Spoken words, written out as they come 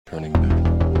turning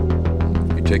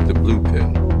back. You take the blue pill.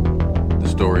 The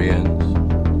story ends.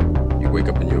 You wake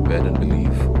up in your bed and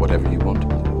believe whatever you want to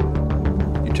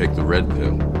believe. You take the red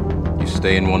pill. You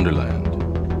stay in Wonderland.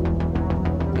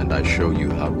 And I show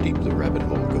you how deep the rabbit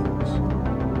hole goes.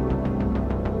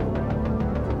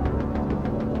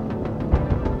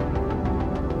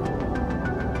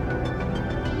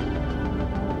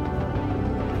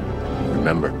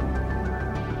 Remember,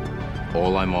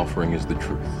 all I'm offering is the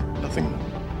truth, nothing more.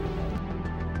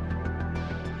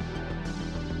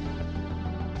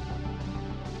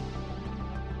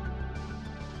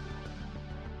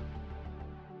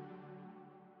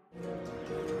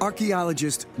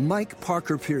 Archaeologist Mike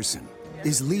Parker Pearson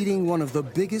is leading one of the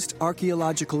biggest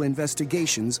archaeological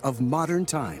investigations of modern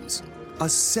times, a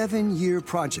 7-year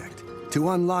project to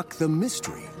unlock the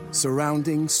mystery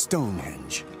surrounding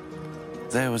Stonehenge.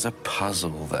 There was a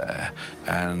puzzle there,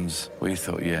 and we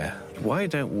thought, yeah, why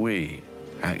don't we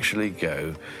actually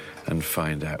go and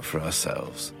find out for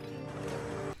ourselves?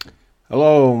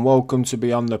 Hello and welcome to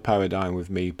Beyond the Paradigm with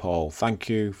me, Paul. Thank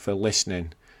you for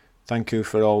listening. Thank you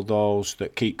for all those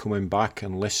that keep coming back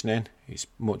and listening. It's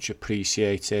much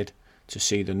appreciated to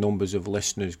see the numbers of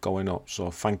listeners going up, so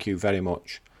thank you very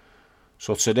much.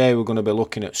 So today we're going to be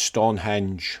looking at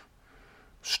Stonehenge.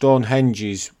 Stonehenge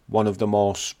is one of the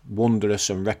most wondrous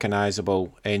and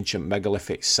recognisable ancient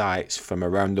megalithic sites from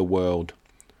around the world.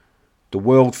 The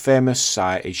world famous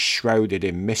site is shrouded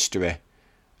in mystery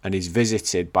and is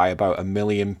visited by about 1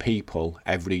 million people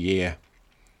every year.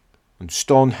 And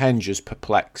Stonehenge has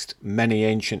perplexed many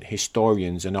ancient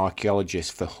historians and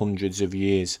archaeologists for hundreds of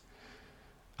years.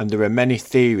 And there are many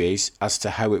theories as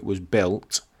to how it was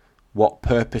built, what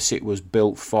purpose it was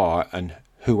built for, and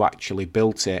who actually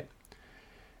built it.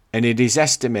 And it is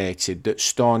estimated that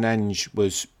Stonehenge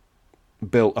was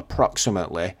built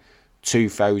approximately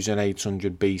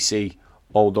 2800 BC,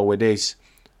 although it is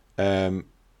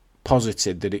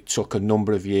posited that it took a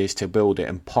number of years to build it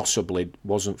and possibly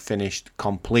wasn't finished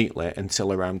completely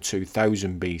until around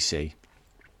 2000 BC.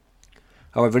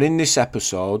 However, in this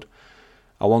episode,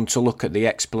 I want to look at the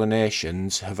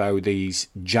explanations of how these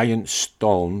giant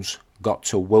stones got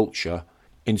to Wiltshire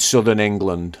in southern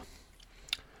England.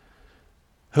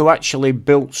 Who actually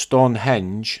built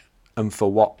Stonehenge and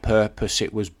for what purpose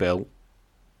it was built?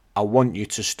 I want you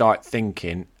to start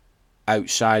thinking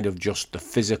outside of just the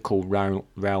physical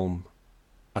realm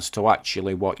as to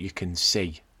actually what you can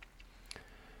see.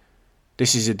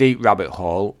 This is a deep rabbit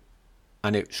hole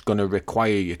and it's going to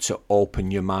require you to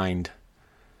open your mind.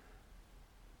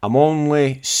 I'm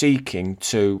only seeking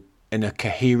to, in a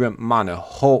coherent manner,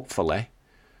 hopefully,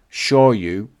 show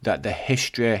you that the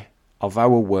history of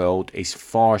our world is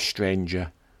far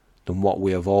stranger than what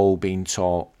we have all been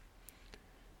taught.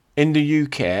 In the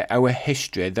UK, our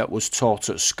history that was taught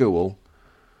at school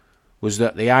was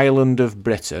that the island of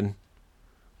Britain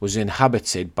was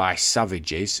inhabited by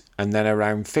savages, and then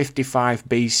around 55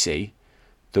 BC,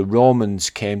 the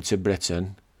Romans came to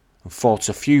Britain and fought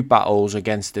a few battles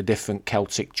against the different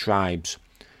Celtic tribes.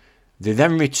 They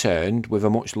then returned with a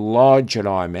much larger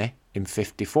army in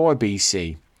 54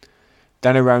 BC.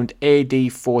 Then around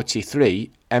AD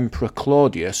 43, Emperor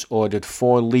Claudius ordered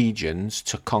 4 legions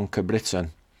to conquer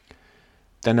Britain.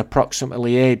 Then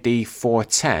approximately AD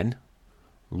 410,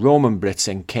 Roman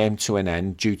Britain came to an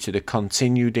end due to the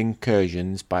continued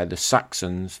incursions by the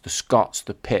Saxons, the Scots,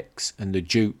 the Picts and the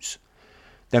Jutes.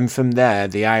 Then from there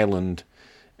the island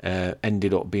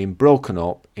ended up being broken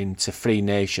up into 3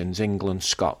 nations, England,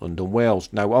 Scotland and Wales.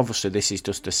 Now obviously this is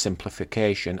just a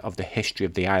simplification of the history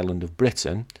of the island of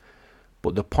Britain,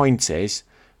 but the point is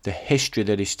the history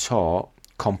that is taught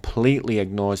completely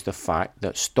ignores the fact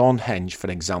that Stonehenge, for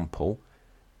example,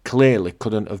 clearly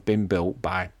couldn't have been built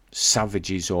by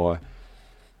savages or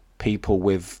people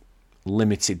with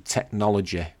limited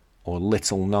technology or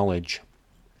little knowledge.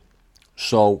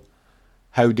 So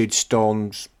how did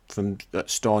stones from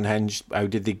Stonehenge, how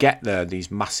did they get there, these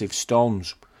massive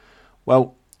stones?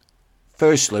 Well,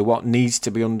 firstly, what needs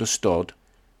to be understood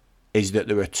is that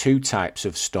there are 2 types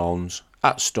of stones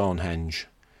at Stonehenge.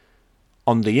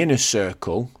 On the inner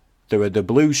circle, there are the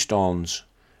blue stones,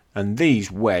 and these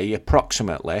weigh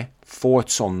approximately 4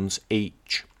 tons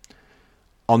each.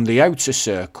 On the outer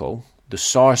circle, the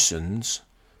saracens,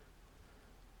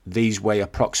 these weigh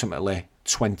approximately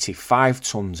 25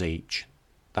 tons each.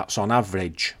 That's on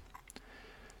average.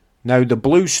 Now, the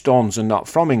blue stones are not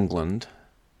from England.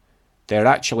 They're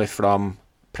actually from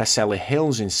Preseli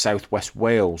Hills in southwest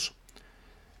Wales,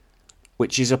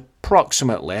 which is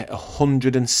approximately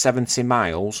 170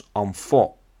 miles on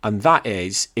foot. And that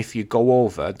is if you go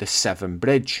over the Severn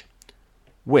Bridge,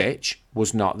 which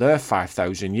was not there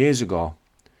 5,000 years ago.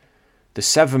 The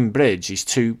Severn Bridge is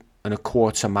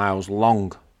 2.25 miles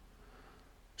long.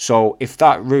 So if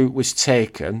that route was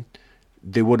taken,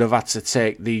 they would have had to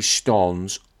take these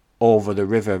stones over the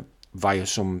river via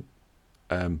some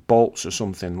boats or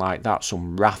something like that,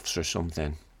 some rafts or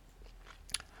something.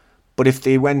 But if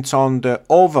they went on the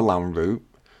overland route,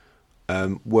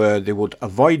 where they would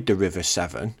avoid the River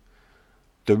Severn,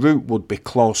 the route would be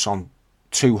close on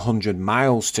 200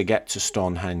 miles to get to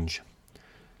Stonehenge.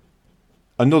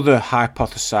 Another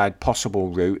hypothesized possible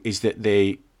route is that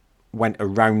they went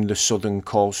around the southern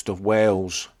coast of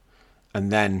Wales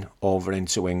and then over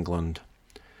into England.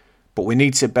 But we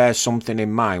need to bear something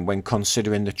in mind when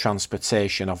considering the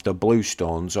transportation of the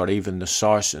bluestones or even the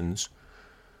saracens.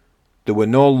 There were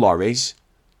no lorries,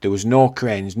 there was no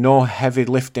cranes, no heavy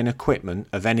lifting equipment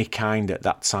of any kind at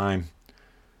that time.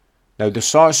 Now the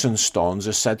saracen stones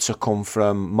are said to come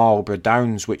from Marlborough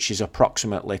Downs, which is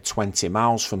approximately 20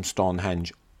 miles from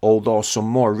Stonehenge, although some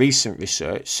more recent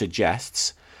research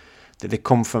suggests that they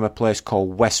come from a place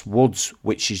called West Woods,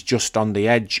 which is just on the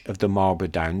edge of the Marlborough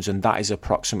Downs, and that is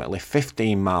approximately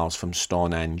 15 miles from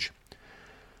Stonehenge.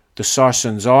 The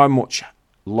saracens are much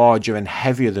larger and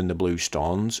heavier than the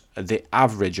bluestones. They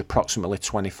average approximately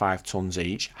 25 tons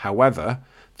each. However,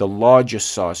 the largest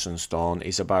saracen stone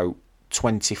is about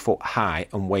 20 foot high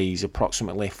and weighs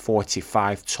approximately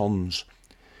 45 tons.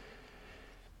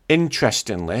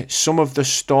 Interestingly, some of the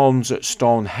stones at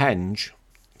Stonehenge,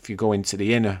 if you go into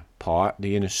the inner part,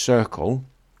 the inner circle,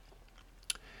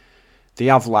 they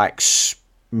have like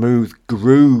smooth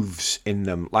grooves in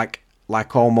them, like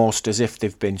almost as if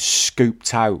they've been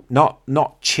scooped out,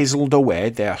 not chiseled away.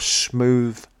 They are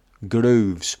smooth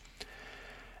grooves.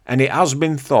 And it has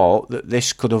been thought that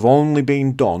this could have only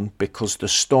been done because the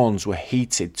stones were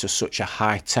heated to such a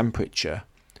high temperature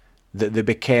that they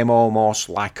became almost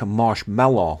like a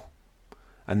marshmallow,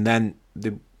 and then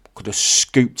they could have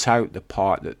scooped out the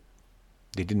part that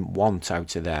they didn't want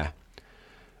out of there.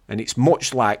 And it's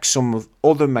much like some of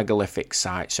other megalithic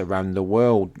sites around the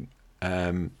world.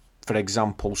 For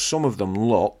example, some of them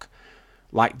look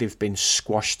like they've been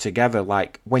squashed together.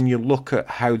 Like when you look at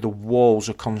how the walls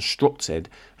are constructed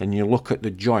and you look at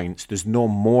the joints, there's no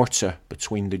mortar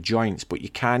between the joints, but you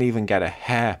can't even get a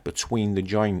hair between the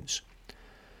joints.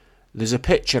 There's a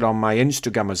picture on my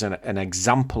Instagram as an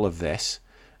example of this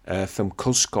from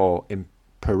Cusco in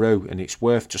Peru, and it's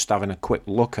worth just having a quick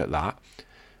look at that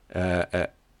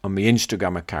on my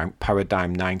Instagram account,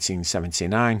 Paradigm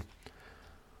 1979.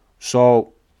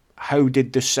 So how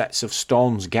did the sets of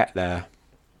stones get there?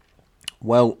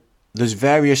 Well, there's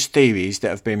various theories that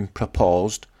have been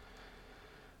proposed,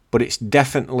 but it's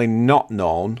definitely not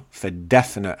known for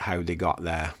definite how they got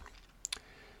there.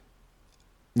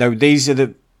 Now, these are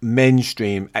the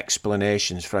mainstream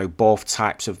explanations for how both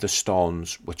types of the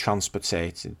stones were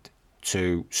transported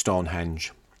to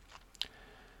Stonehenge.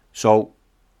 So,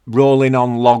 rolling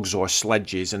on logs or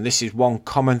sledges, and this is one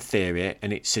common theory,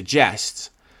 and it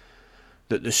suggests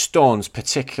that the stones,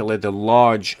 particularly the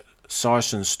large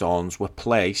saracen stones, were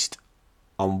placed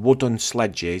on wooden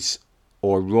sledges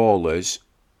or rollers,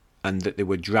 and that they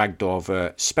were dragged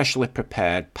over specially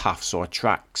prepared paths or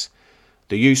tracks.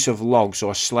 The use of logs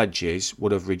or sledges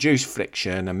would have reduced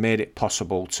friction and made it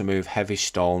possible to move heavy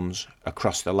stones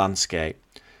across the landscape.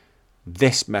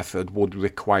 This method would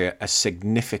require a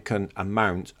significant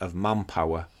amount of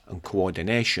manpower and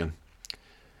coordination.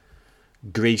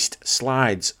 Greased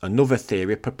slides. Another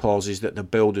theory proposes that the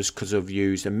builders could have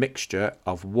used a mixture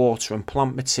of water and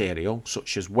plant material,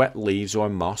 such as wet leaves or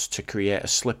moss, to create a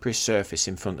slippery surface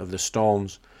in front of the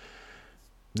stones.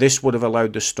 This would have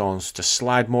allowed the stones to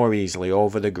slide more easily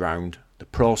over the ground. The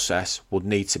process would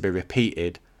need to be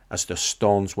repeated as the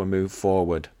stones were moved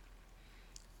forward.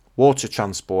 Water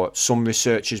transport. Some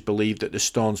researchers believe that the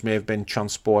stones may have been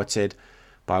transported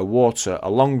by water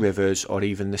along rivers or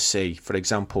even the sea. For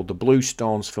example, the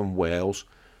bluestones from Wales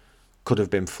could have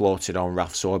been floated on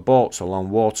rafts or boats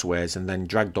along waterways and then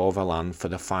dragged over land for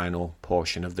the final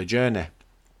portion of the journey.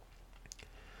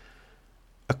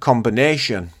 A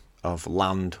combination of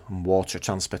land and water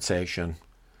transportation.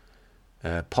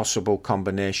 A possible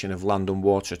combination of land and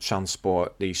water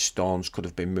transport. These stones could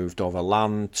have been moved over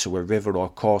land to a river or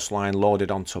coastline,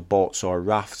 loaded onto boats or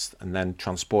rafts, and then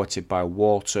transported by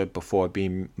water before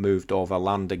being moved over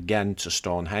land again to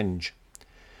Stonehenge.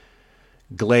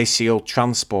 Glacial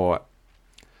transport.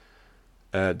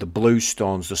 The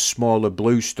bluestones, the smaller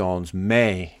bluestones,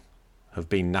 may have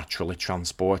been naturally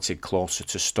transported closer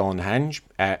to Stonehenge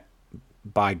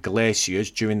by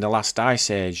glaciers during the last ice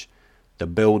age. The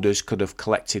builders could have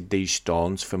collected these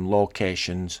stones from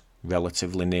locations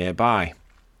relatively nearby.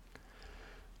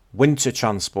 Winter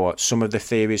transport. Some of the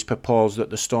theories propose that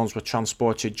the stones were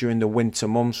transported during the winter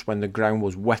months when the ground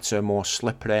was wetter, more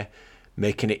slippery,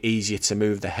 making it easier to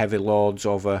move the heavy loads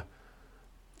over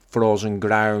frozen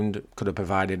ground. Could have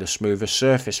provided a smoother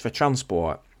surface for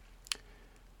transport.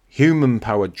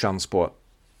 Human-powered transport.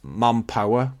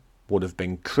 Manpower would have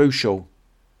been crucial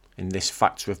in this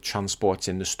factor of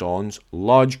transporting the stones.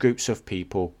 Large groups of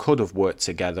people could have worked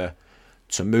together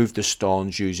to move the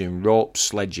stones using ropes,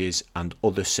 sledges and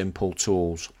other simple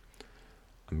tools.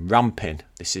 And ramping,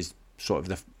 this is sort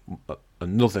of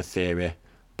another theory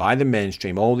by the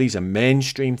mainstream. All these are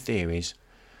mainstream theories.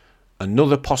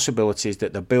 Another possibility is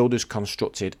that the builders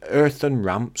constructed earthen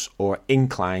ramps or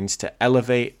inclines to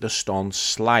elevate the stones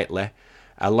slightly,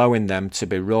 allowing them to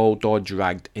be rolled or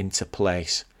dragged into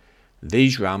place.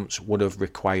 These ramps would have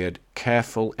required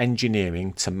careful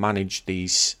engineering to manage the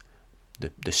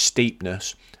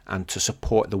steepness and to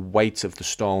support the weight of the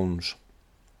stones.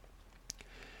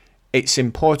 It's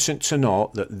important to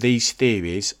note that these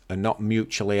theories are not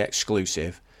mutually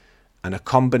exclusive, and a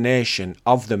combination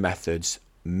of the methods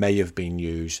may have been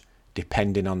used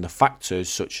depending on the factors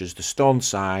such as the stone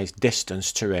size,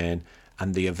 distance, terrain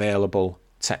and the available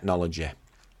technology.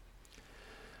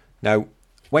 Now,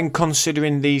 when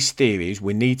considering these theories,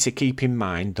 we need to keep in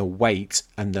mind the weight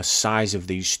and the size of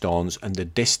these stones and the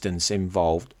distance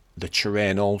involved, the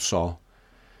terrain also.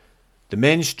 The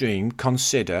mainstream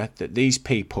consider that these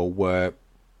people were,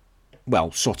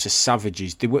 well, sort of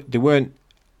savages. They weren't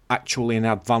actually an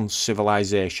advanced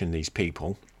civilization, these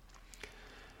people.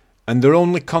 And they're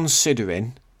only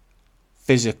considering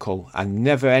physical and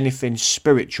never anything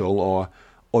spiritual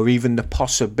or even the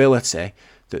possibility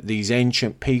that these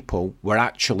ancient people were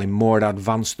actually more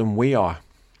advanced than we are.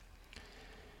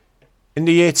 In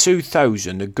the year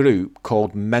 2000, a group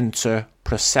called Mentor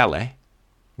Preseli,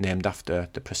 named after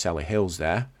the Preseli Hills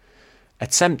there,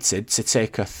 attempted to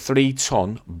take a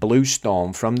 3-ton blue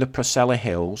stone from the Preseli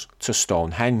Hills to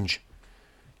Stonehenge,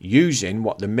 using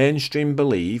what the mainstream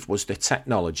believe was the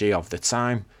technology of the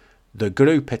time. The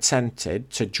group attempted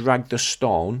to drag the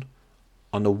stone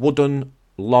on a wooden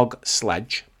log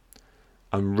sledge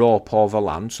and rope over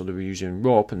land. So they were using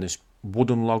rope and this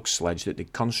wooden log sledge that they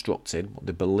constructed, what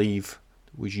they believe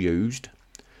was used.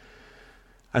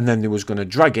 And then they was going to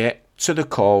drag it to the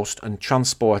coast and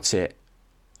transport it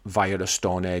via a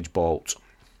Stone Age boat.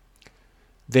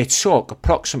 They took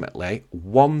approximately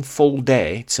 1 full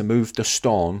day to move the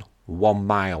stone 1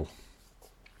 mile.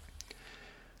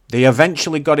 They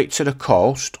eventually got it to the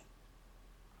coast,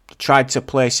 tried to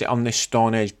place it on this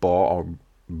Stone Age boat or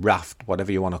raft,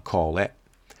 whatever you want to call it,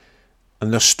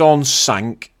 and the stone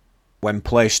sank when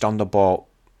placed on the boat.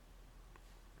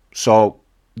 So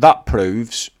that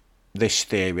proves this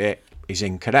theory is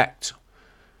incorrect.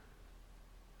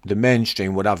 The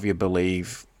mainstream would have you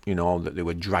believe, that they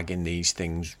were dragging these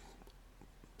things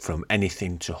from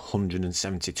anything to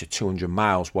 170 to 200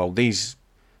 miles. Well, these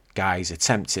guys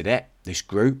attempted it, this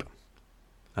group,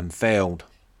 and failed.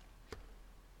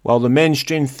 Well, the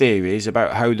mainstream theories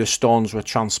about how the stones were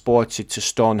transported to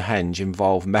Stonehenge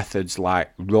involve methods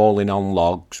like rolling on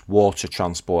logs, water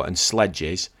transport and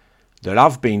sledges. There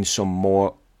have been some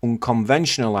more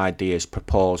unconventional ideas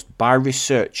proposed by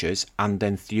researchers and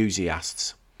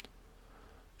enthusiasts.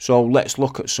 So let's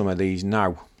look at some of these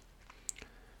now.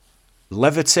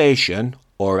 Levitation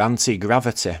or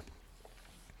anti-gravity.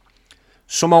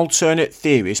 Some alternate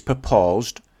theories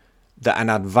proposed that an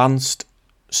advanced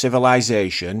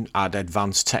civilization had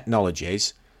advanced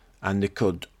technologies and they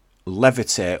could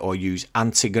levitate or use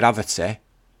anti-gravity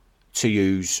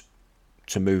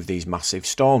to move these massive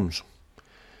stones.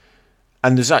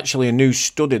 And there's actually a new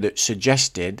study that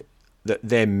suggested that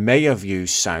they may have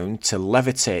used sound to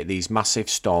levitate these massive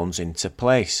stones into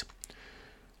place.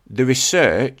 The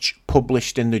research,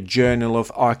 published in the Journal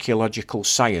of Archaeological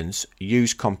Science,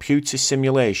 used computer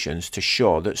simulations to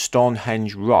show that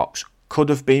Stonehenge rocks could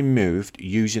have been moved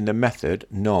using the method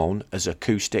known as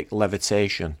acoustic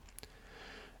levitation.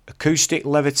 Acoustic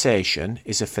levitation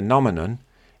is a phenomenon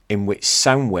in which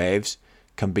sound waves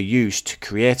can be used to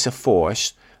create a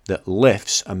force that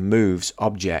lifts and moves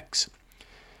objects.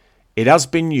 It has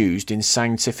been used in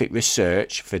scientific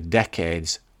research for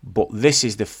decades, but this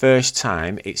is the first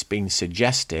time it's been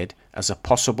suggested as a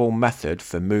possible method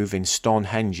for moving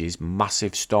Stonehenge's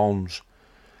massive stones.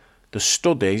 The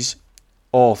study's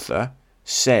author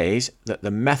says that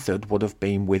the method would have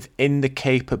been within the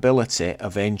capability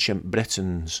of ancient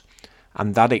Britons,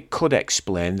 and that it could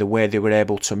explain the way they were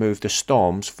able to move the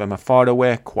stones from a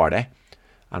faraway quarry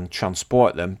and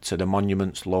transport them to the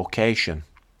monument's location.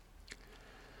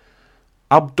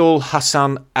 Abdul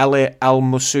Hassan Ali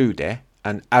al-Masudi,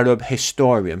 an Arab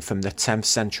historian from the 10th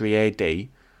century AD,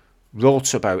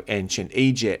 wrote about ancient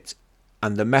Egypt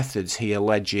and the methods he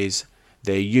alleges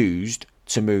they used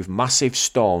to move massive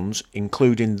stones,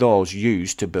 including those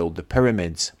used to build the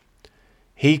pyramids.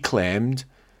 He claimed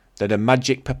that a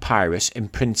magic papyrus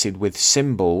imprinted with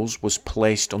symbols was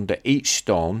placed under each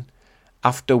stone,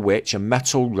 after which a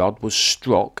metal rod was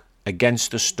struck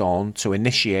against the stone to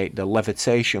initiate the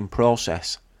levitation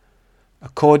process.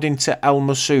 According to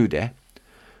El-Masudi,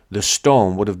 the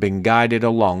stone would have been guided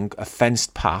along a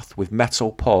fenced path with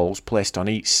metal poles placed on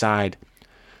each side.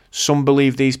 Some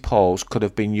believe these poles could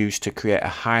have been used to create a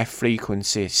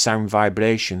high-frequency sound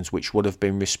vibrations which would have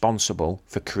been responsible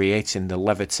for creating the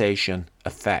levitation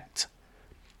effect.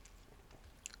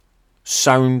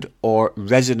 Sound or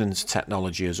resonance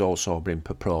technology has also been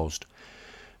proposed,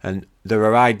 and there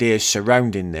are ideas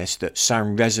surrounding this that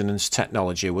sound resonance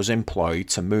technology was employed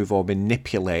to move or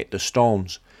manipulate the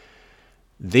stones.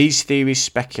 These theories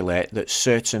speculate that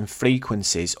certain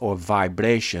frequencies or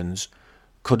vibrations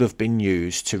could have been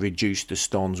used to reduce the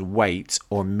stone's weight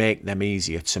or make them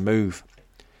easier to move.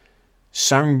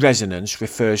 Sound resonance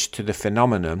refers to the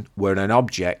phenomenon where an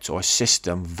object or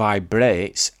system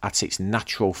vibrates at its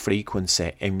natural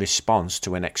frequency in response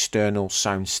to an external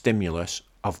sound stimulus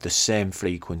of the same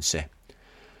frequency.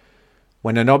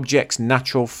 When an object's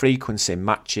natural frequency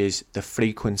matches the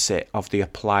frequency of the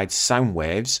applied sound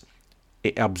waves,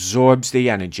 it absorbs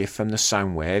the energy from the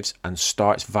sound waves and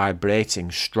starts vibrating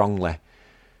strongly.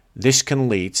 This can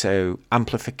lead to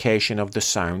amplification of the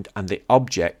sound, and the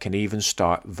object can even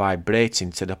start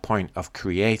vibrating to the point of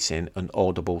creating an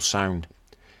audible sound.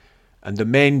 And the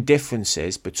main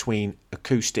differences between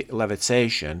acoustic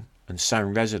levitation and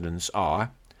sound resonance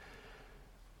are: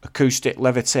 acoustic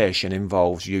levitation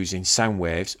involves using sound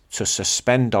waves to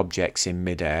suspend objects in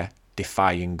midair,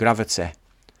 defying gravity.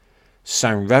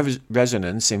 Sound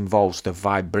resonance involves the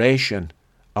vibration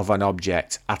of an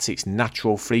object at its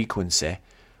natural frequency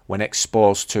when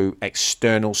exposed to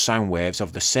external sound waves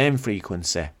of the same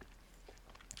frequency.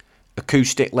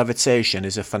 Acoustic levitation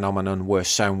is a phenomenon where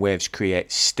sound waves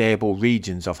create stable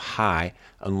regions of high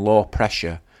and low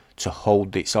pressure to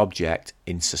hold its object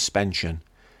in suspension.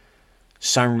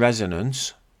 Sound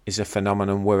resonance is a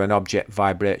phenomenon where an object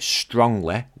vibrates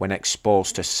strongly when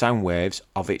exposed to sound waves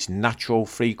of its natural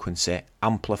frequency,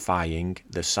 amplifying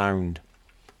the sound.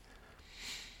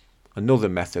 Another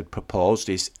method proposed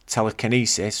is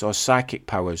telekinesis or psychic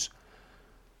powers.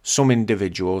 Some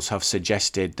individuals have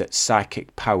suggested that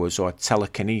psychic powers or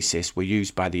telekinesis were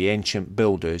used by the ancient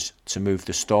builders to move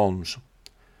the stones.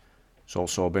 It's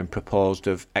also been proposed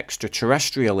of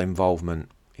extraterrestrial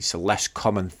involvement. It's a less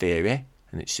common theory,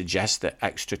 and it suggests that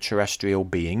extraterrestrial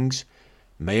beings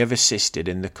may have assisted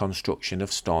in the construction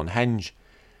of Stonehenge,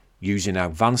 using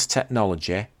advanced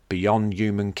technology beyond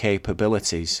human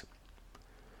capabilities.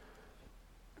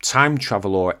 Time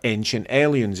travel or ancient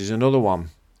aliens is another one.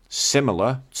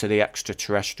 Similar to the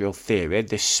extraterrestrial theory,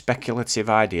 this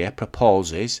speculative idea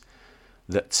proposes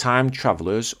that time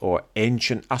travelers or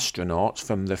ancient astronauts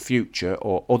from the future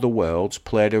or other worlds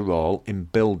played a role in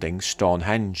building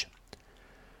Stonehenge.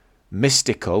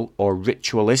 Mystical or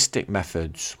ritualistic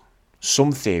methods.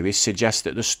 Some theories suggest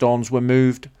that the stones were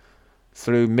moved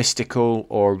through mystical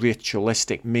or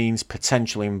ritualistic means,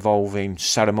 potentially involving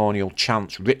ceremonial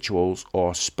chants, rituals,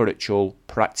 or spiritual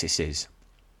practices.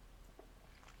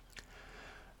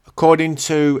 According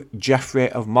to Geoffrey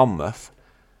of Monmouth,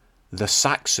 the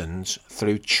Saxons,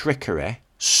 through trickery,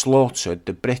 slaughtered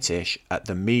the British at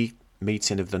the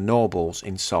meeting of the nobles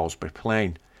in Salisbury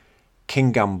Plain.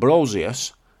 King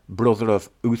Ambrosius, brother of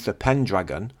Uther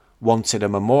Pendragon, wanted a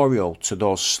memorial to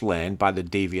those slain by the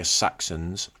devious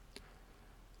Saxons,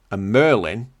 and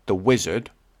Merlin, the wizard,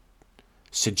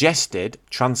 suggested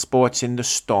transporting the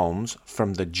stones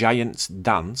from the Giant's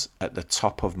Dance at the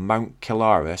top of Mount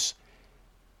Kilarus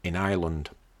in Ireland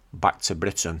back to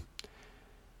Britain.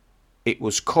 It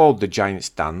was called the Giant's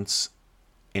Dance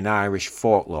in Irish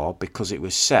folklore because it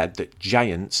was said that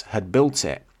giants had built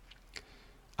it.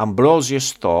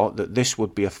 Ambrosius thought that this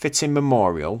would be a fitting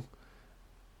memorial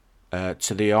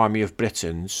to the army of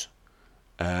Britons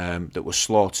that were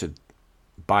slaughtered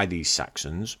by these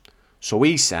Saxons, so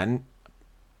he sent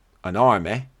an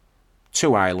army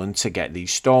to Ireland to get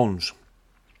these stones.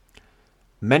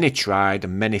 Many tried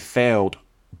and many failed,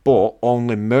 but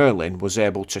only Merlin was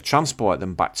able to transport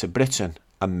them back to Britain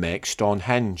and make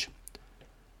Stonehenge.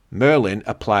 Merlin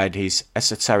applied his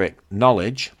esoteric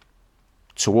knowledge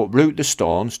to uproot the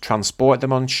stones, transport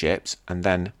them on ships, and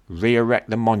then re-erect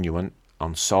the monument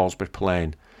on Salisbury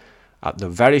Plain, at the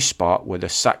very spot where the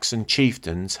Saxon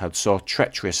chieftains had so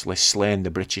treacherously slain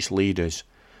the British leaders.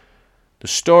 The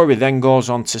story then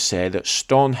goes on to say that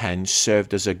Stonehenge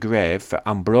served as a grave for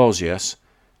Ambrosius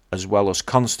as well as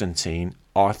Constantine,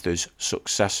 Arthur's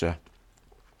successor.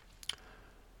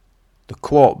 The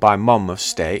quote by Monmouth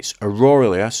states,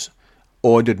 Aurelius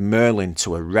ordered Merlin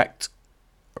to erect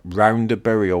round the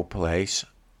burial place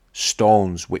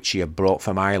stones which he had brought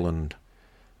from Ireland.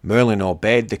 Merlin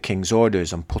obeyed the king's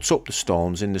orders and put up the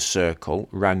stones in the circle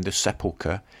round the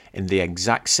sepulchre in the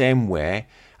exact same way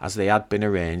as they had been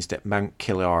arranged at Mount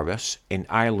Kiliaris in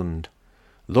Ireland,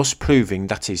 thus proving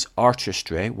that his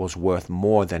artistry was worth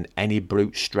more than any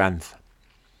brute strength.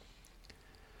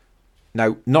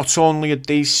 Now, not only are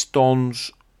these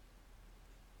stones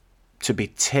to be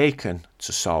taken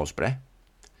to Salisbury,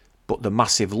 but the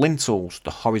massive lintels,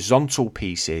 the horizontal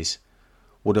pieces,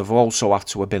 would have also had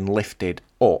to have been lifted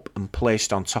up and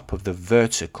placed on top of the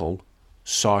vertical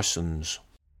sarcens.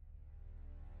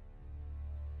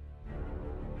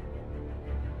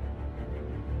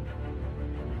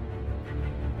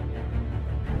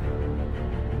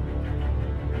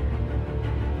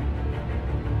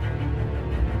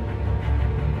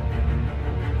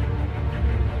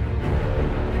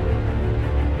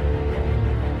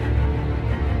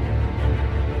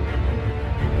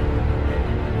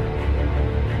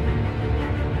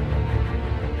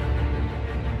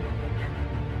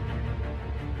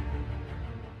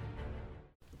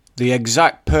 The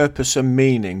exact purpose and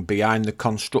meaning behind the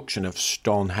construction of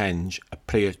Stonehenge,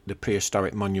 the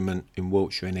prehistoric monument in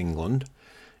Wiltshire in England,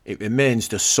 it remains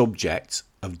the subject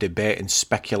of debate and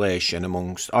speculation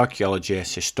amongst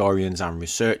archaeologists, historians and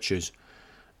researchers,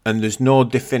 and there's no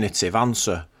definitive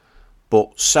answer,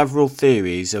 but several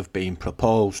theories have been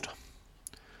proposed.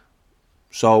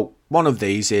 So one of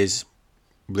these is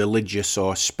religious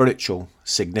or spiritual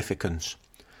significance,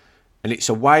 and it's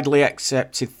a widely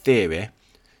accepted theory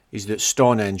is that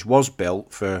Stonehenge was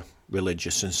built for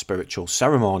religious and spiritual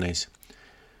ceremonies.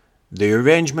 The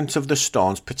arrangement of the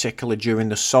stones, particularly during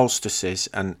the solstices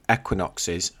and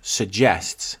equinoxes,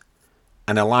 suggests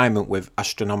an alignment with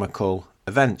astronomical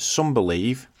events. Some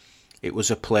believe it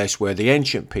was a place where the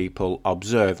ancient people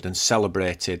observed and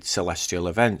celebrated celestial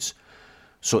events,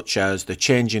 such as the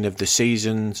changing of the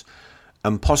seasons,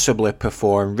 and possibly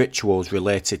perform rituals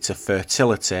related to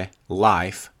fertility,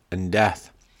 life, and death.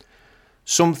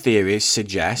 Some theories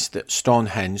suggest that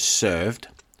Stonehenge served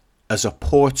as a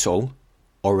portal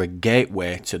or a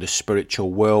gateway to the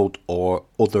spiritual world or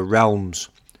other realms.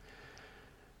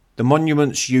 The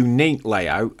monument's unique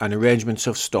layout and arrangement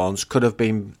of stones could have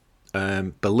been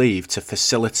believed to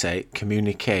facilitate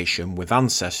communication with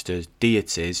ancestors,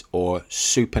 deities, or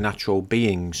supernatural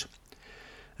beings.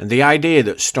 And the idea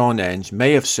that Stonehenge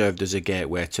may have served as a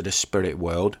gateway to the spirit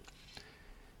world,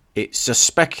 it's a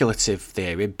speculative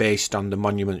theory based on the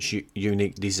monument's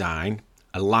unique design,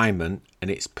 alignment,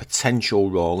 and its potential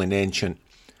role in ancient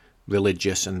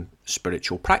religious and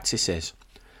spiritual practices.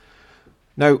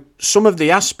 Now, some of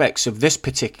the aspects of this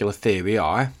particular theory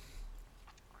are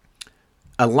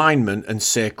alignment and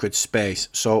sacred space.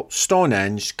 So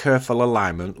Stonehenge's careful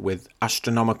alignment with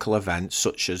astronomical events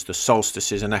such as the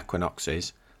solstices and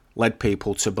equinoxes led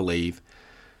people to believe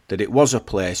that it was a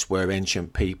place where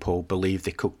ancient people believed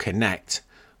they could connect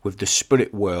with the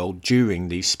spirit world during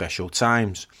these special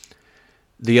times.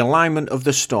 The alignment of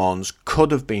the stones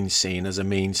could have been seen as a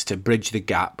means to bridge the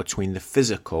gap between the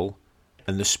physical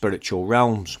and the spiritual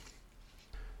realms.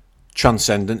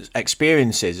 Transcendent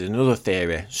experiences is another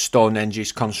theory.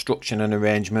 Stonehenge's construction and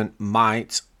arrangement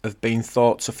might have been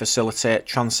thought to facilitate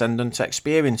transcendent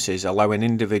experiences, allowing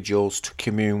individuals to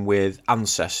commune with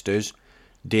ancestors,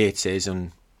 deities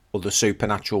and other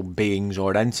supernatural beings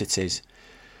or entities.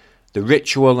 The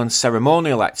ritual and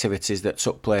ceremonial activities that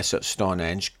took place at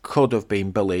Stonehenge could have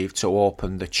been believed to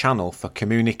open the channel for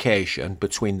communication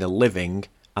between the living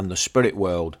and the spirit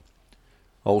world.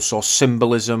 Also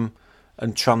symbolism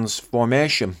and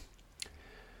transformation.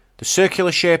 The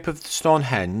circular shape of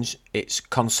Stonehenge, its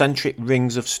concentric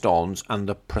rings of stones and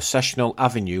the processional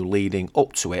avenue leading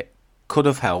up to it could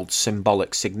have held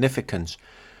symbolic significance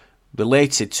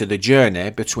related to the journey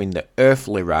between the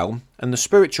earthly realm and the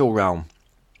spiritual realm.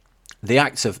 The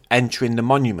act of entering the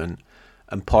monument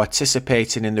and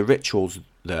participating in the rituals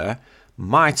there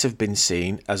might have been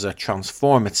seen as a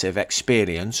transformative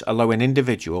experience, allowing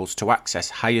individuals to access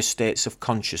higher states of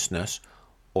consciousness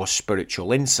or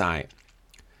spiritual insight.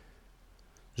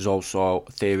 There's also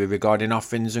a theory regarding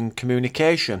offerings and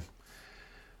communication.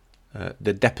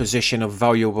 The deposition of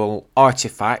valuable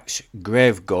artifacts,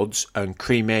 grave goods and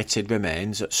cremated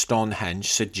remains at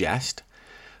Stonehenge suggest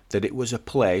that it was a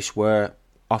place where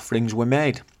offerings were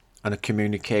made and a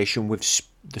communication with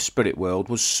the spirit world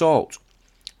was sought.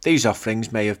 These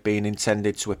offerings may have been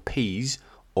intended to appease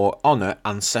or honour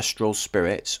ancestral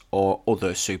spirits or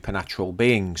other supernatural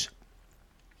beings.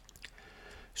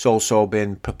 It's also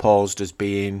been proposed as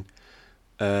being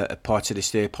a part of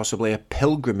this day, possibly a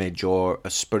pilgrimage or a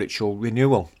spiritual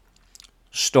renewal.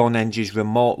 Stonehenge's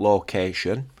remote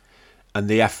location and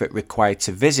the effort required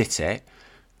to visit it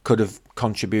could have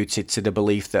contributed to the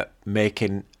belief that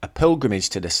making a pilgrimage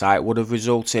to the site would have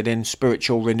resulted in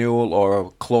spiritual renewal or a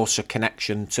closer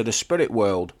connection to the spirit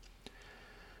world.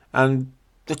 And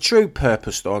the true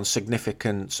purpose, though, and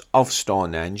significance of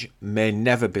Stonehenge may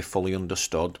never be fully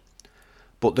understood,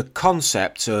 but the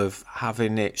concept of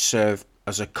having it serve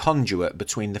as a conduit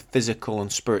between the physical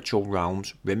and spiritual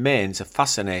realms remains a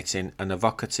fascinating and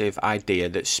evocative idea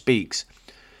that speaks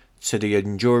to the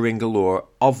enduring allure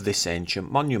of this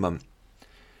ancient monument.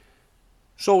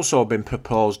 It's also been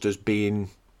proposed as being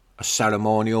a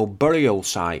ceremonial burial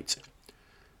site,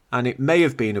 and it may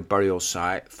have been a burial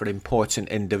site for important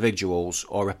individuals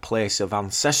or a place of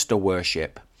ancestor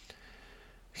worship.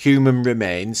 Human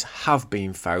remains have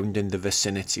been found in the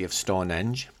vicinity of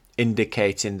Stonehenge,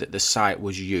 indicating that the site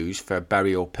was used for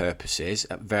burial purposes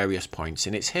at various points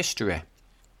in its history.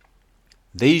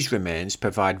 These remains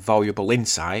provide valuable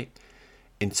insight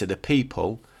into the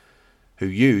people who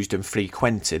used and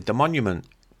frequented the monument.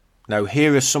 Now,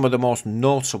 here are some of the most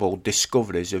notable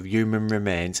discoveries of human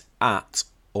remains at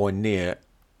or near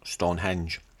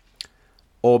Stonehenge.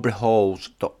 Aubrey Holes.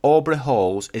 The Aubrey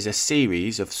Holes is a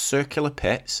series of circular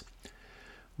pits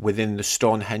within the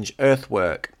Stonehenge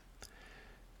earthwork,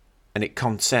 and it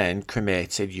contained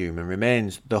cremated human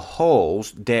remains. The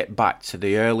holes date back to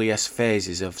the earliest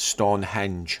phases of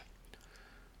Stonehenge,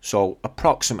 so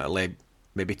approximately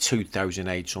maybe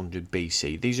 2800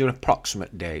 BC. These are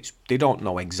approximate dates. They don't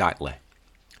know exactly.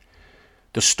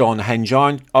 The Stonehenge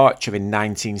archer in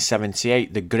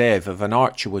 1978, the grave of an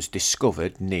archer was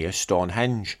discovered near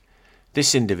Stonehenge.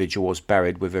 This individual was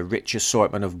buried with a rich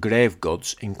assortment of grave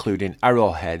goods, including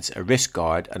arrowheads, a wrist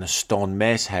guard, and a stone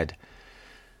mace head.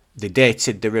 They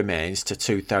dated the remains to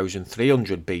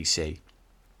 2300 BC.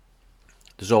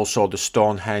 There's also the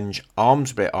Stonehenge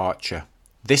Armsbury archer.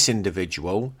 This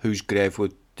individual, whose grave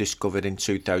was discovered in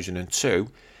 2002,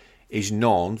 is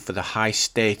known for the high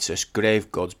status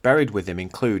grave goods buried with him,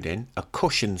 including a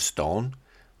cushion stone,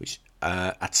 which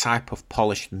a type of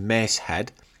polished mace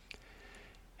head.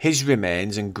 His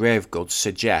remains and grave goods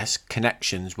suggest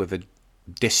connections with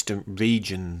distant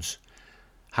regions,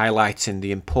 highlighting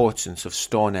the importance of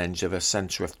Stonehenge as a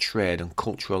centre of trade and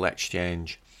cultural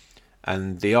exchange.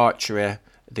 And the archery,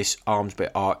 this Armsbury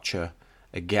archer,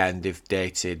 again, they've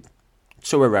dated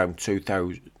to around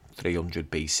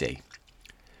 2300 BC.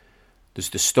 There's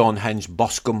the Stonehenge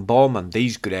Boscombe Bowman.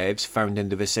 These graves found in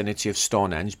the vicinity of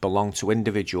Stonehenge belong to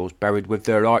individuals buried with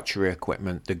their archery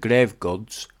equipment. The grave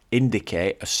goods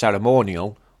indicate a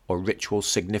ceremonial or ritual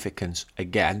significance.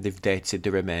 Again, they've dated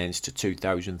the remains to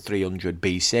 2300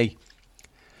 BC.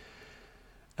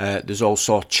 There's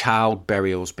also child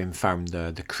burials been found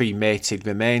there. The cremated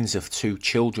remains of 2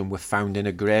 children were found in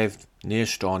a grave near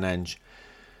Stonehenge.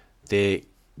 They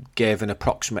gave an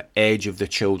approximate age of the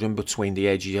children between the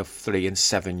ages of 3 and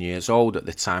 7 years old at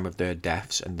the time of their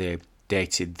deaths, and they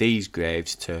dated these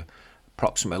graves to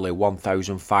approximately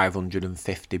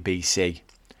 1550 BC.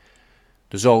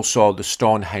 There's also the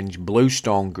Stonehenge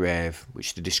Bluestone grave,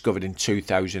 which they discovered in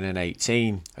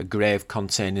 2018, a grave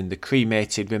containing the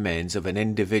cremated remains of an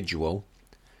individual,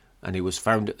 and he was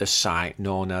found at the site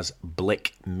known as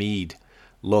Blick Mead,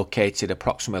 located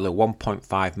approximately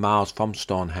 1.5 miles from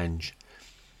Stonehenge.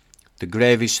 The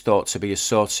grave is thought to be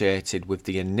associated with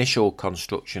the initial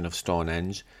construction of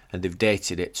Stonehenge, and they've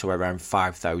dated it to around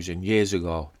 5,000 years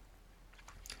ago.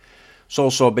 It's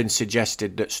also been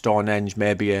suggested that Stonehenge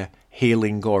may be a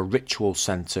healing or ritual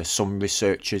centre. Some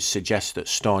researchers suggest that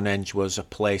Stonehenge was a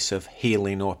place of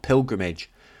healing or pilgrimage,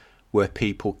 where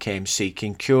people came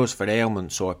seeking cures for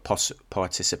ailments or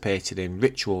participated in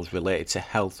rituals related to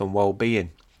health and well-being.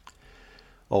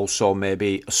 Also,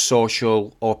 maybe a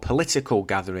social or political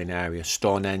gathering area.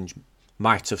 Stonehenge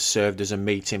might have served as a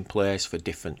meeting place for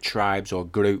different tribes or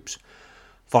groups,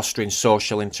 fostering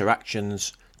social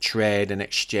interactions, trade and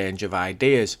exchange of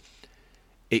ideas.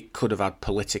 It could have had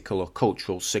political or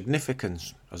cultural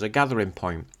significance as a gathering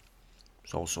point.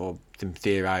 It's also been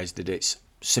theorised that it's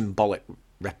symbolic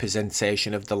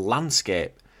representation of the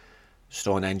landscape.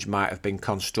 Stonehenge might have been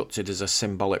constructed as a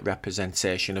symbolic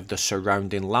representation of the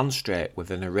surrounding landscape,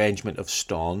 with an arrangement of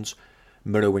stones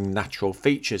mirroring natural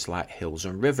features like hills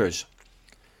and rivers.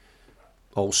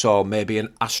 Also, maybe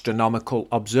an astronomical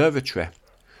observatory.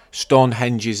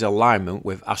 Stonehenge's alignment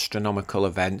with astronomical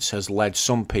events has led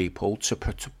some people to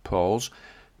propose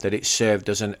that it served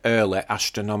as an early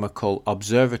astronomical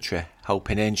observatory,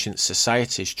 helping ancient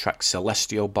societies track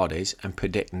celestial bodies and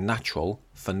predict natural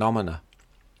phenomena.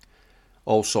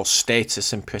 Also,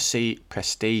 status and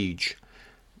prestige.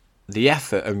 The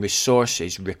effort and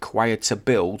resources required to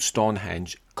build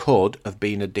Stonehenge could have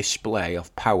been a display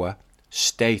of power,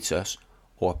 status,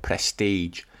 or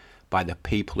prestige by the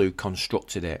people who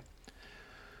constructed it.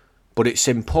 But it's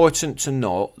important to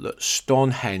note that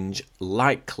Stonehenge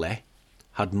likely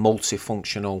had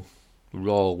multifunctional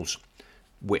roles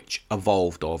which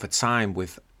evolved over time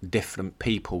with different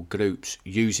people groups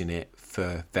using it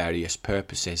for various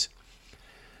purposes.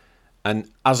 And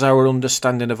as our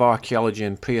understanding of archaeology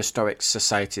and prehistoric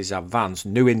societies advance,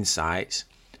 new insights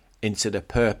into the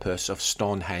purpose of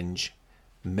Stonehenge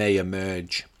may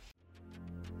emerge.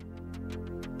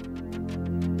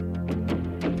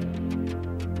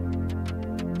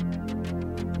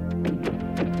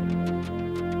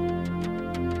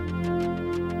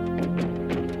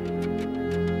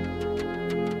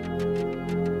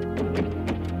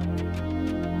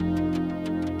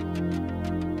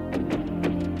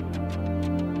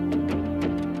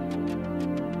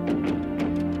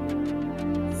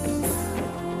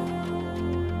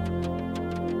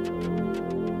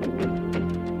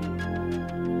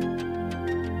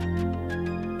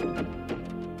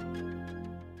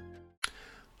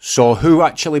 So who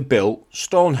actually built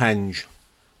Stonehenge?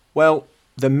 Well,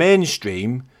 the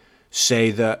mainstream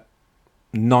say that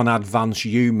non-advanced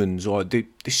humans, or they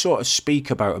sort of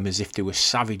speak about them as if they were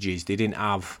savages. They didn't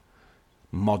have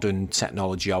modern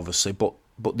technology, obviously, but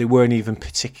they weren't even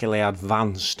particularly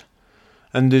advanced.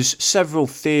 And there's several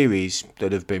theories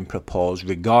that have been proposed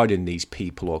regarding these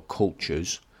people or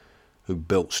cultures who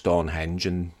built Stonehenge,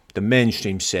 and the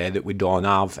mainstream say that we don't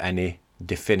have any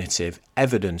definitive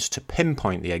evidence to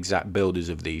pinpoint the exact builders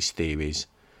of these theories.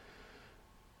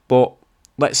 But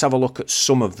let's have a look at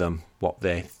some of them, what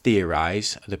they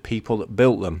theorise are the people that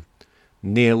built them.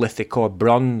 Neolithic or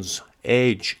Bronze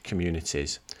Age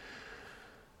communities.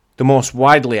 The most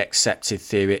widely accepted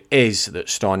theory is that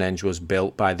Stonehenge was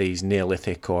built by these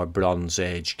Neolithic or Bronze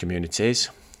Age communities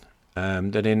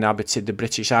that inhabited the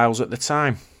British Isles at the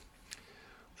time.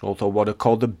 It's also what are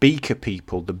called the Beaker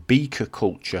people, the Beaker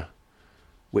culture,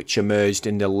 which emerged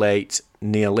in the late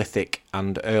Neolithic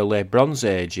and early Bronze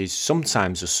Age, is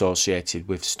sometimes associated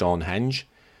with Stonehenge.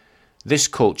 This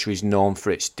culture is known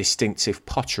for its distinctive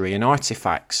pottery and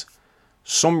artefacts.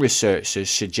 Some researchers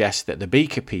suggest that the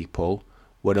Beaker people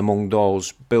were among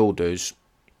those builders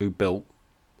who built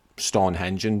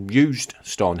Stonehenge and used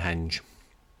Stonehenge.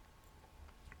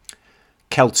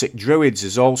 Celtic Druids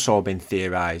has also been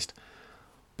theorised,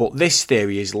 but this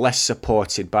theory is less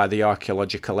supported by the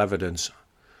archaeological evidence.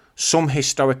 Some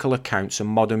historical accounts and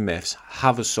modern myths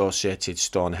have associated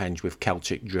Stonehenge with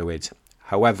Celtic Druids.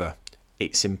 However,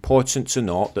 it's important to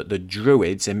note that the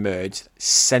Druids emerged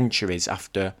centuries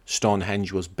after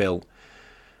Stonehenge was built,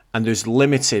 and there's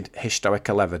limited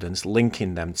historical evidence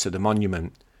linking them to the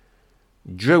monument.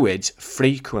 Druids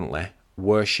frequently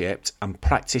worshipped and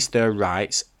practiced their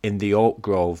rites in the oak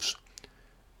groves.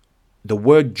 The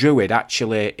word Druid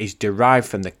actually is derived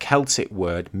from the Celtic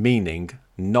word meaning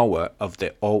knower of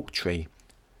the oak tree.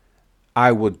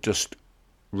 I would just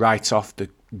write off the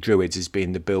Druids as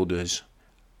being the builders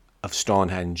of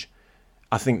Stonehenge.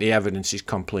 I think the evidence is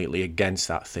completely against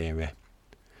that theory.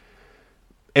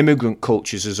 Immigrant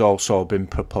cultures has also been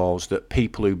proposed that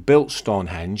people who built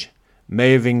Stonehenge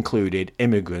may have included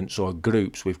immigrants or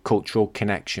groups with cultural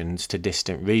connections to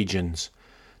distant regions.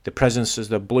 The presence of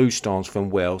the blue stones from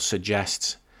Wales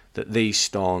suggests that these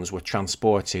stones were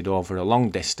transported over a long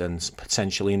distance,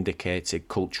 potentially indicated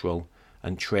cultural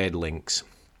and trade links.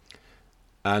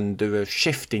 And there are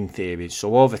shifting theories,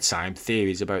 so over time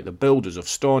theories about the builders of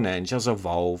Stonehenge has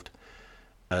evolved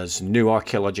as new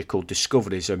archaeological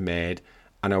discoveries are made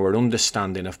and our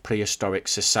understanding of prehistoric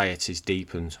societies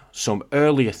deepens. Some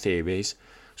earlier theories,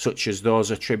 such as those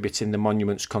attributing the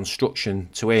monument's construction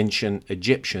to ancient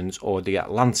Egyptians or the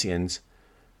Atlanteans,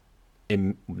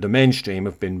 in the mainstream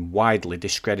have been widely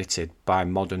discredited by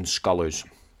modern scholars.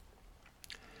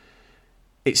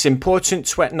 It's important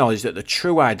to acknowledge that the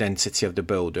true identity of the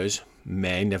builders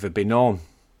may never be known.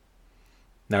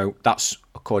 Now, that's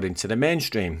according to the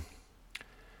mainstream.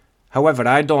 However,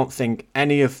 I don't think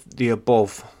any of the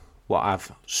above, what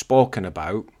I've spoken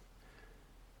about,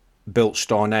 built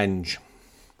Stonehenge.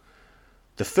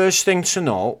 The first thing to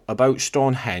note about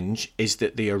Stonehenge is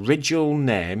that the original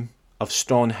name of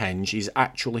Stonehenge is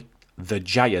actually the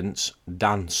Giant's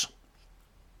Dance.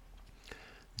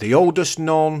 The oldest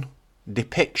known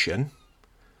depiction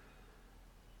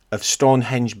of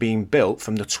Stonehenge being built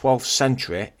from the 12th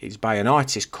century is by an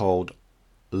artist called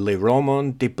Le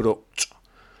Roman de Brut,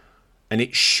 and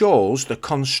it shows the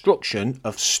construction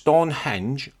of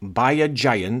Stonehenge by a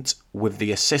giant with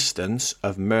the assistance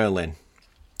of Merlin.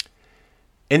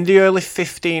 In the early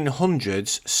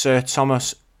 1500s, Sir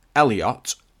Thomas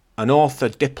Elyot, an author,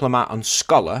 diplomat and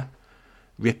scholar,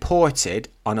 reported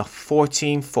on a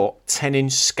 14-foot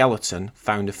 10-inch skeleton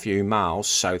found a few miles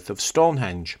south of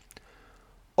Stonehenge.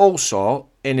 Also,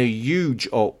 in a huge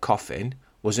oak coffin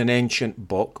was an ancient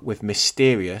book with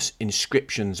mysterious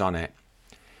inscriptions on it.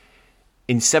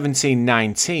 In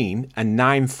 1719, a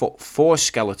 9'4"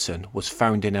 skeleton was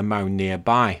found in a mound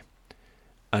nearby.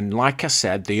 And like I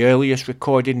said, the earliest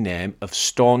recorded name of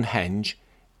Stonehenge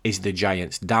is the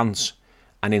Giant's Dance.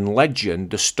 And in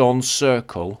legend, the stone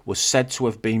circle was said to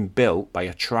have been built by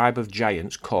a tribe of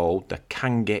giants called the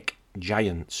Kangic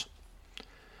Giants.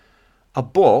 A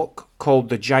book called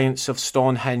The Giants of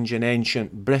Stonehenge in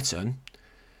Ancient Britain,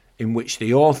 in which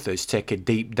the authors take a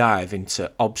deep dive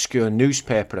into obscure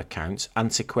newspaper accounts,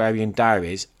 antiquarian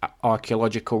diaries,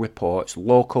 archaeological reports,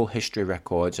 local history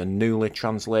records, and newly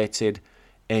translated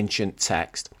ancient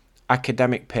text,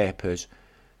 academic papers,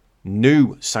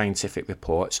 new scientific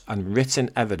reports, and written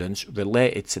evidence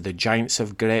related to the giants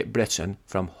of Great Britain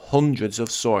from hundreds of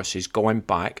sources going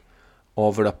back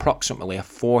over approximately a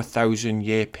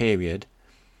 4,000-year period.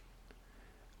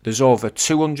 There's over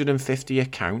 250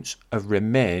 accounts of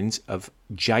remains of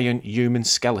giant human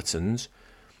skeletons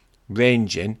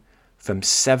ranging from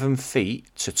 7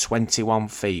 feet to 21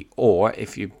 feet, or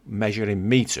if you measure in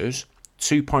meters,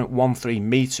 2.13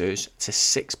 meters to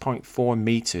 6.4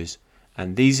 meters,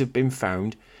 and these have been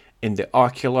found in the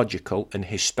archaeological and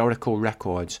historical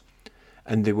records,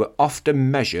 and they were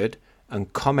often measured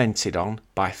and commented on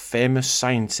by famous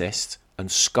scientists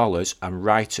and scholars and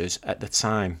writers at the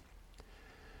time.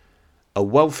 A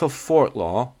wealth of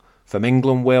folklore from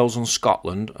England, Wales and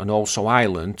Scotland, and also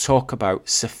Ireland, talk about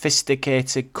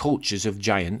sophisticated cultures of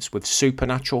giants with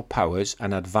supernatural powers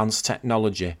and advanced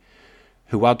technology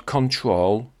who had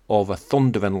control over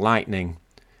thunder and lightning,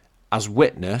 as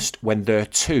witnessed when their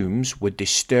tombs were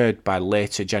disturbed by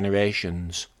later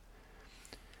generations.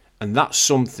 And that's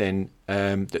something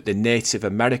that the Native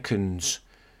Americans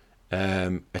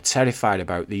are terrified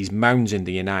about, these mounds in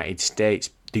the United States.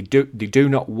 They do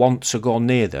not want to go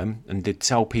near them, and they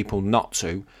tell people not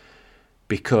to,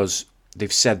 because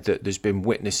they've said that there's been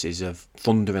witnesses of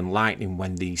thunder and lightning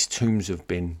when these tombs have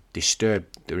been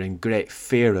disturbed. They're in great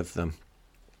fear of them.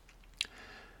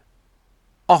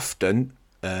 Often,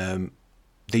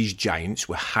 these giants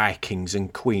were high kings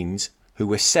and queens who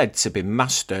were said to be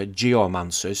master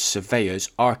geomancers, surveyors,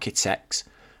 architects,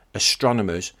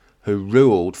 astronomers who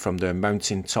ruled from their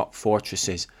mountaintop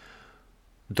fortresses.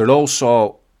 They're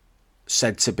also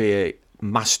said to be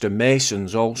master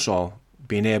masons, also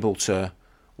being able to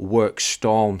work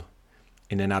stone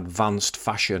in an advanced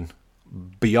fashion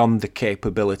beyond the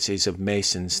capabilities of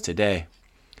masons today.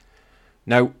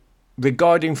 Now,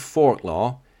 regarding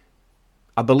folklore,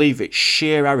 I believe it's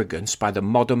sheer arrogance by the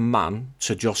modern man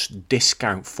to just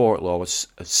discount folklore as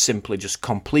simply just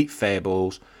complete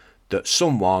fables that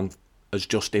someone has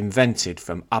just invented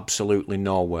from absolutely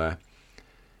nowhere.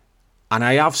 And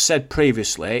I have said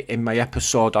previously in my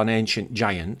episode on ancient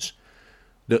giants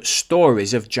that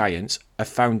stories of giants are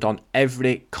found on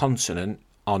every continent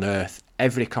on Earth,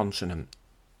 every continent.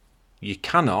 You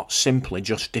cannot simply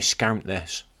just discount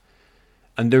this.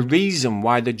 And the reason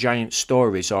why the giant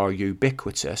stories are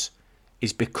ubiquitous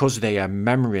is because they are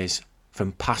memories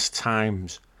from past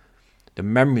times, the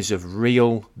memories of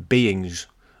real beings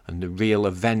and the real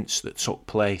events that took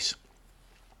place.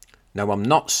 Now, I'm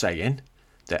not saying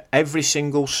that every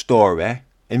single story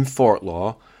in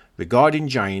folklore regarding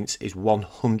giants is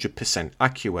 100%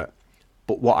 accurate,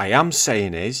 but what I am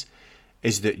saying is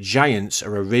that giants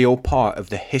are a real part of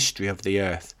the history of the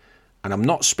earth. And I'm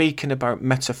not speaking about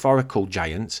metaphorical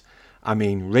giants, I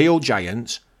mean real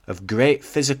giants of great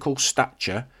physical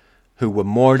stature who were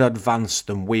more advanced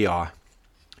than we are.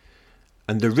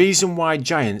 And the reason why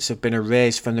giants have been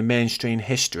erased from the mainstream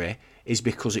history is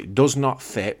because it does not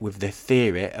fit with the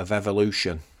theory of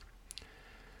evolution.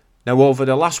 Now, over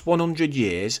the last 100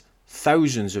 years,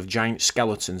 thousands of giant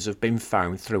skeletons have been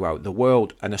found throughout the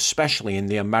world, and especially in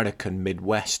the American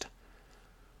Midwest.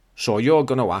 So you're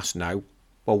going to ask now,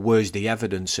 well, where's the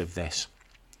evidence of this?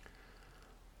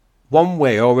 One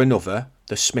way or another,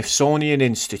 the Smithsonian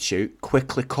Institute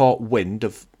quickly caught wind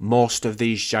of most of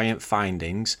these giant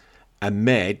findings and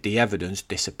made the evidence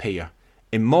disappear.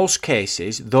 In most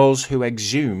cases, those who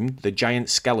exhumed the giant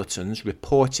skeletons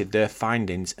reported their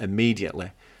findings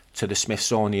immediately to the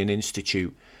Smithsonian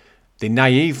Institute. They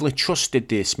naively trusted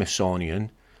the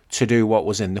Smithsonian to do what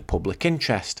was in the public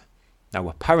interest. Now,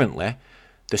 apparently,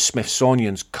 the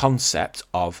Smithsonian's concept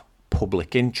of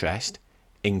public interest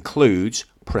includes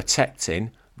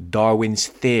protecting Darwin's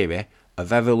theory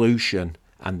of evolution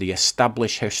and the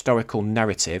established historical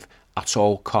narrative at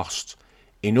all costs.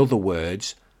 In other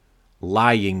words,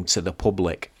 lying to the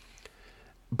public.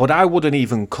 But I wouldn't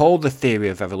even call the theory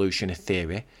of evolution a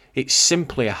theory. It's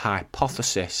simply a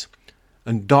hypothesis.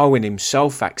 And Darwin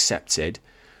himself accepted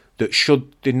that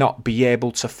should they not be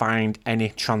able to find any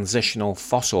transitional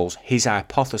fossils, his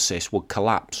hypothesis would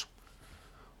collapse.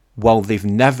 Well, they've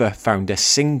never found a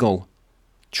single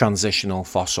transitional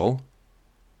fossil,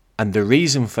 and the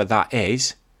reason for that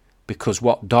is because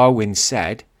what Darwin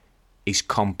said is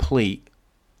complete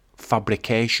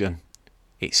fabrication.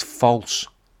 It's false.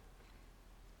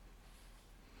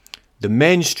 The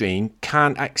mainstream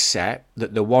can't accept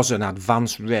that there was an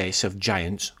advanced race of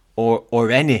giants or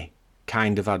any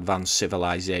kind of advanced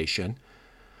civilization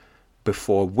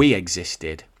before we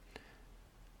existed,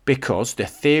 because the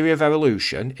theory of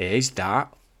evolution is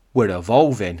that we're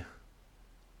evolving,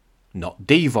 not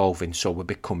devolving, so we're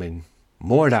becoming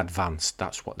more advanced.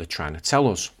 That's what they're trying to tell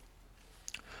us.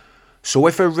 So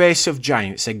if a race of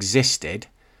giants existed,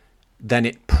 then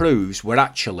it proves we're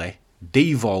actually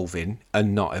devolving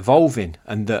and not evolving,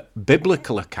 and that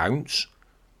biblical accounts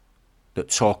that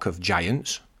talk of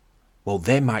giants, well,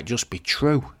 they might just be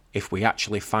true if we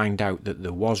actually find out that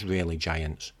there was really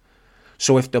giants.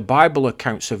 So if the Bible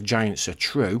accounts of giants are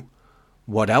true,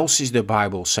 what else is the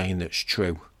Bible saying that's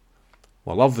true?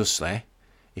 Well, obviously,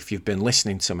 if you've been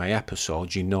listening to my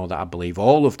episodes, you know that I believe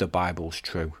all of the Bible's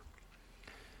true.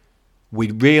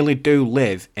 We really do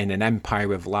live in an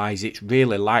empire of lies. It's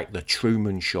really like the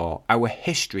Truman Show. Our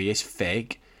history is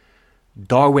fake.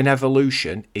 Darwin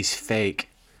evolution is fake.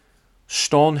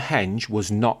 Stonehenge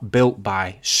was not built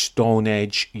by Stone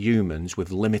Age humans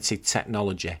with limited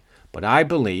technology. But I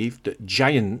believe that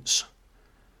giants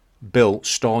built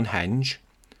Stonehenge,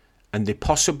 and they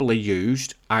possibly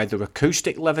used either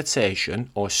acoustic levitation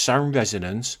or sound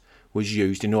resonance was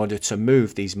used in order to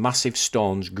move these massive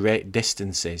stones great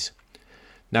distances.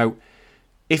 Now,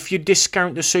 if you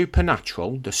discount the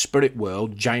supernatural, the spirit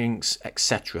world, giants,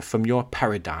 etc. from your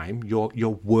paradigm, your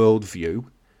worldview,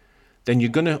 then you're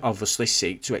going to obviously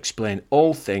seek to explain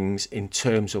all things in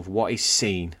terms of what is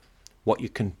seen, what you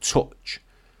can touch,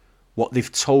 what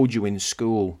they've told you in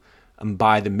school, and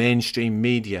by the mainstream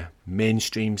media,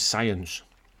 mainstream science.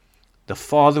 The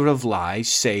father of lies,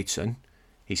 Satan,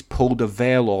 he's pulled a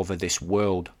veil over this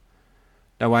world.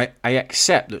 Now, I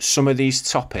accept that some of these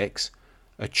topics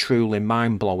are truly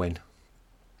mind-blowing,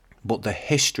 but the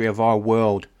history of our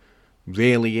world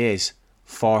really is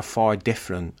far, far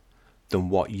different than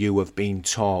what you have been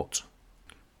taught.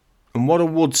 And what I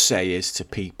would say is to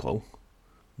people,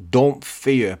 don't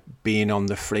fear being on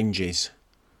the fringes.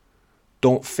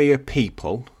 Don't fear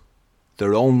people.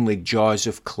 They're only jars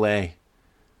of clay.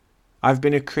 I've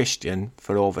been a Christian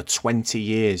for over 20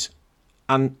 years,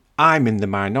 and I'm in the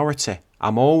minority.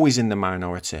 I'm always in the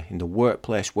minority, in the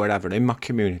workplace, wherever, in my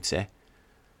community.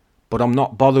 But I'm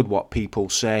not bothered what people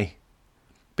say,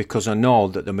 because I know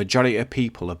that the majority of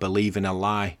people are believing a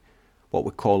lie, what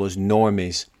we call as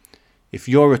normies. If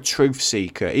you're a truth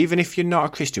seeker, even if you're not a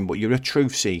Christian, but you're a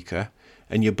truth seeker,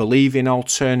 and you believe in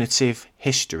alternative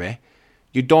history,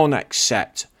 you don't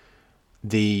accept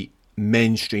the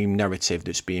mainstream narrative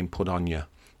that's being put on you.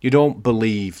 You don't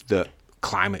believe that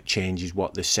climate change is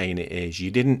what they're saying it is. You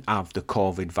didn't have the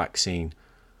COVID vaccine.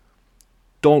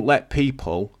 Don't let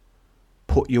people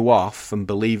put you off from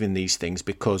believing these things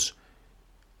because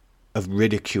of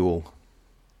ridicule.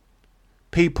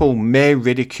 People may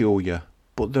ridicule you,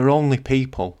 but they're only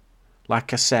people.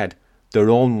 Like I said, they're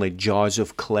only jars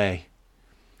of clay.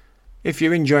 If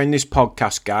you're enjoying this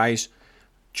podcast, guys,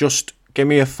 just give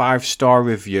me a 5-star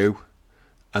review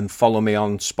and follow me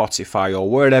on Spotify or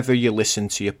wherever you listen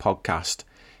to your podcast.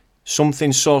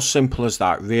 Something so simple as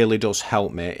that really does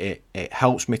help me. It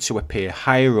helps me to appear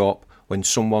higher up when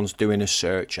someone's doing a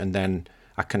search, and then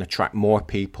I can attract more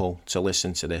people to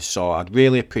listen to this. So I'd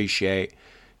really appreciate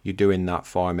you doing that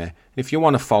for me. If you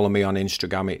want to follow me on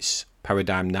Instagram, it's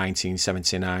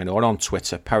Paradigm1979, or on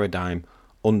Twitter,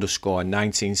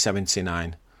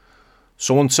 Paradigm_1979.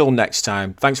 So until next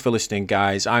time, thanks for listening,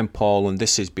 guys. I'm Paul, and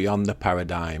this is Beyond the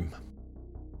Paradigm.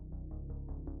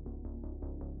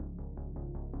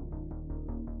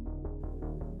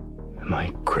 Am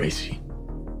I crazy?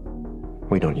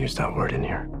 We don't use that word in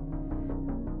here.